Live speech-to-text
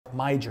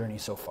my journey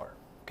so far.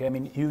 Okay, I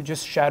mean, you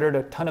just shattered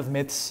a ton of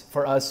myths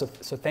for us,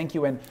 so thank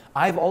you. And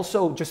I've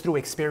also, just through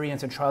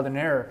experience and trial and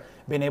error,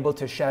 been able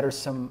to shatter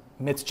some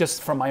myths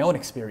just from my own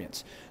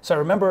experience. So I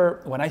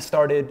remember when I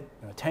started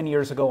 10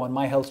 years ago on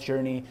my health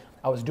journey,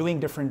 I was doing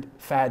different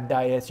fad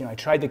diets. I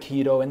tried the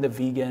keto and the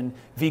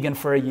vegan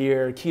for a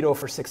year, keto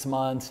for 6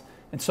 months,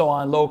 and so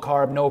on, low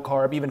carb, no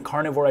carb, even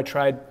carnivore I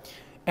tried.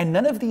 And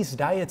none of these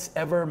diets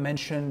ever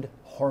mentioned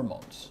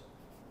hormones,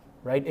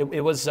 right?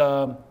 It was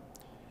all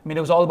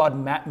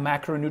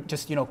about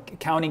just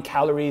counting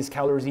calories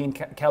in,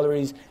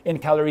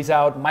 calories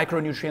out.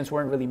 Micronutrients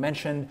weren't really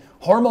mentioned.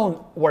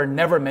 Hormone were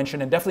never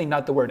mentioned, and definitely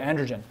not the word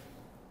androgen.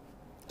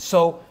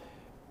 So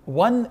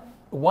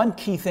one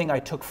key thing I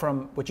took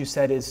from what you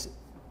said is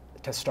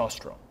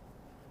testosterone,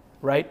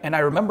 right? And I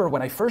remember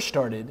when I first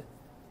started,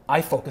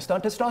 I focused on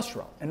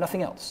testosterone and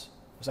nothing else.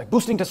 It was like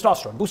boosting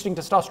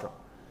testosterone.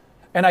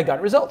 And I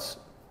got results.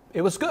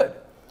 It was good.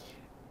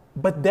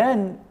 But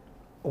then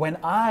when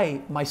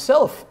I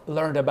myself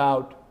learned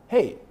about,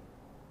 hey,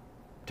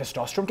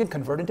 testosterone can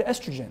convert into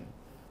estrogen,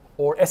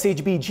 or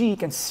SHBG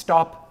can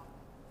stop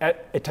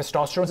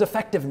testosterone's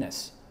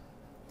effectiveness.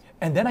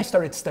 And then I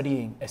started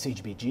studying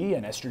SHBG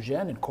and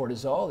estrogen and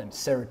cortisol and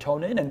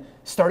serotonin and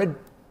started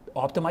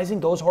optimizing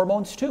those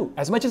hormones too,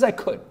 as much as I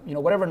could,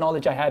 whatever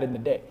knowledge I had in the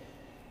day.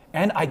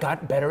 And I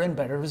got better and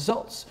better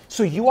results.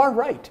 So you are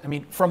right. I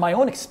mean, from my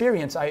own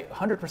experience, I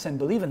 100%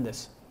 believe in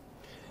this.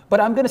 But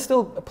I'm going to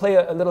still play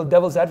a little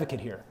devil's advocate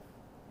here.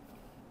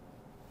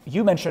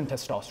 You mentioned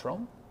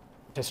testosterone.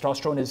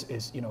 Testosterone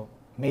is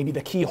maybe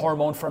the key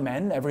hormone for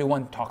men.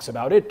 Everyone talks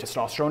about it.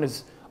 Testosterone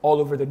is all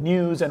over the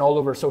news and all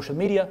over social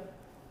media.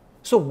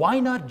 So why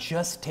not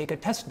just take a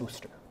test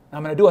booster?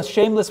 I'm going to do a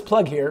shameless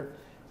plug here.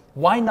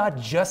 Why not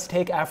just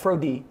take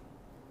Aphro-D,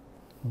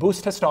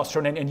 boost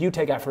testosterone, and you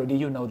take Aphro-D,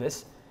 you know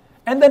this,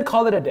 and then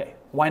call it a day?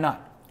 Why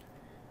not?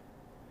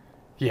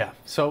 Yeah,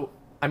 so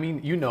I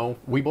mean,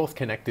 we both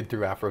connected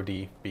through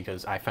Aphro-D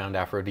because I found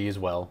Aphro-D as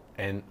well.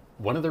 And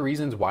one of the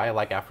reasons why I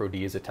like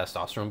Aphro-D as a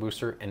testosterone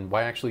booster, and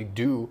why I actually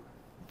do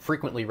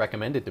frequently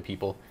recommend it to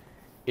people,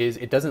 is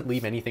it doesn't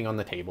leave anything on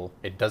the table.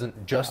 It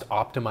doesn't just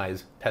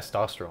optimize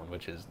testosterone,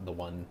 which is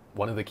one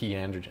of the key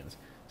androgens.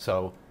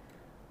 So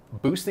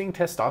boosting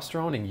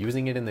testosterone and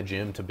using it in the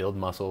gym to build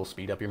muscle,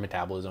 speed up your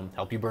metabolism,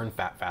 help you burn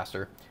fat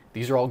faster,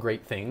 these are all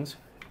great things.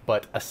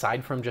 But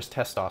aside from just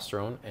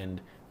testosterone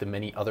and the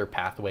many other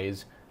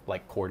pathways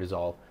like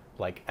cortisol,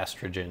 like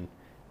estrogen,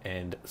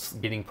 and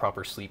getting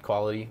proper sleep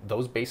quality,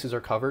 those bases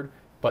are covered.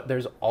 But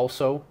there's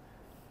also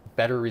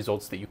better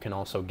results that you can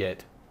also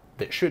get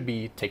that should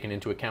be taken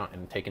into account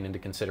and taken into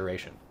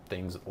consideration.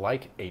 Things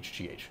like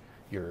HGH,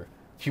 your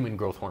human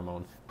growth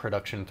hormone,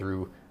 production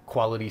through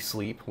quality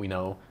sleep. We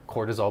know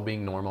cortisol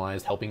being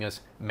normalized, helping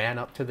us man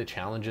up to the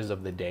challenges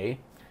of the day.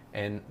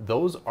 And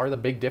those are the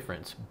big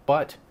difference.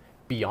 But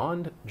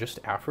beyond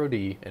just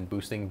Aphro-D and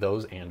boosting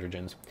those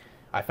androgens,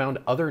 I found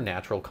other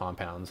natural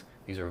compounds,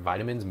 these are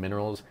vitamins,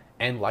 minerals,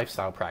 and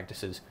lifestyle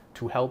practices,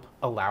 to help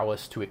allow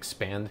us to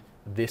expand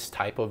this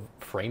type of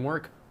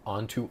framework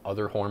onto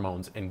other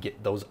hormones and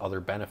get those other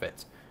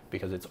benefits,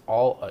 because it's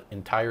all an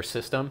entire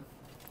system,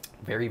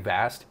 very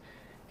vast,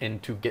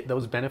 and to get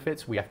those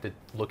benefits, we have to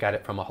look at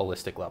it from a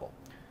holistic level.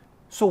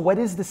 So what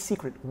is the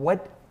secret?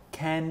 What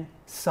can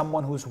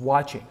someone who's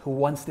watching, who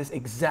wants this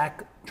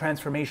exact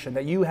transformation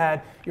that you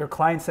had, your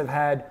clients have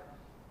had,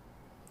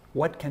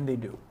 what can they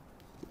do?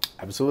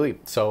 Absolutely.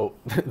 So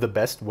the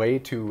best way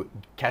to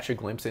catch a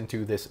glimpse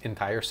into this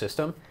entire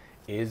system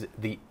is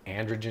the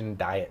Androgen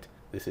Diet.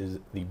 This is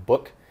the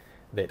book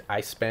that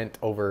I spent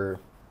over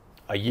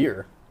a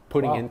year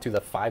putting into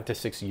the 5 to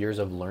 6 years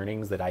of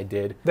learnings that I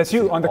did. That's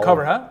you on the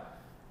cover, huh?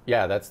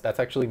 Yeah, that's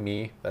actually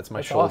me. That's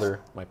my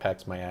shoulder, awesome. My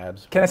pecs, my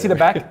abs. Can I see the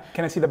back?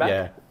 Can I see the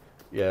back?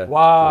 Yeah.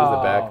 Wow. There's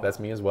the back. That's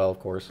me as well, of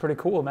course. Pretty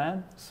cool,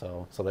 man.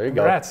 So there you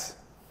Congrats. Go.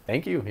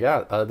 Thank you.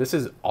 Yeah, this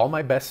is all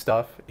my best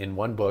stuff in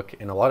one book.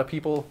 And a lot of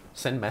people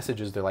send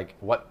messages. They're like,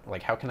 "What?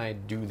 Like, how can I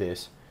do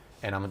this?"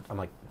 And I'm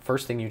like,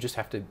 first thing, you just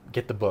have to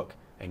get the book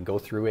and go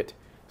through it,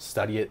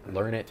 study it,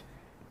 learn it,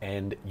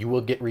 and you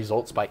will get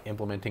results by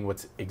implementing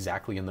what's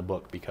exactly in the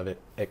book, because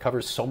it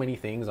covers so many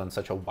things on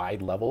such a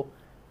wide level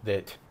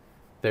that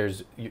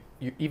there's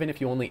even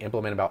if you only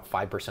implement about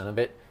 5% of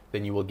it,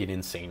 then you will get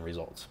insane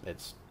results.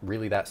 It's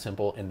really that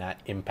simple and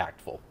that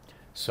impactful.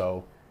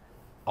 So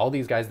all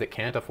these guys that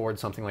can't afford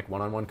something like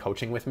one-on-one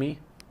coaching with me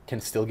can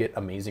still get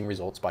amazing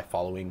results by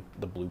following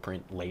the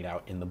blueprint laid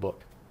out in the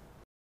book.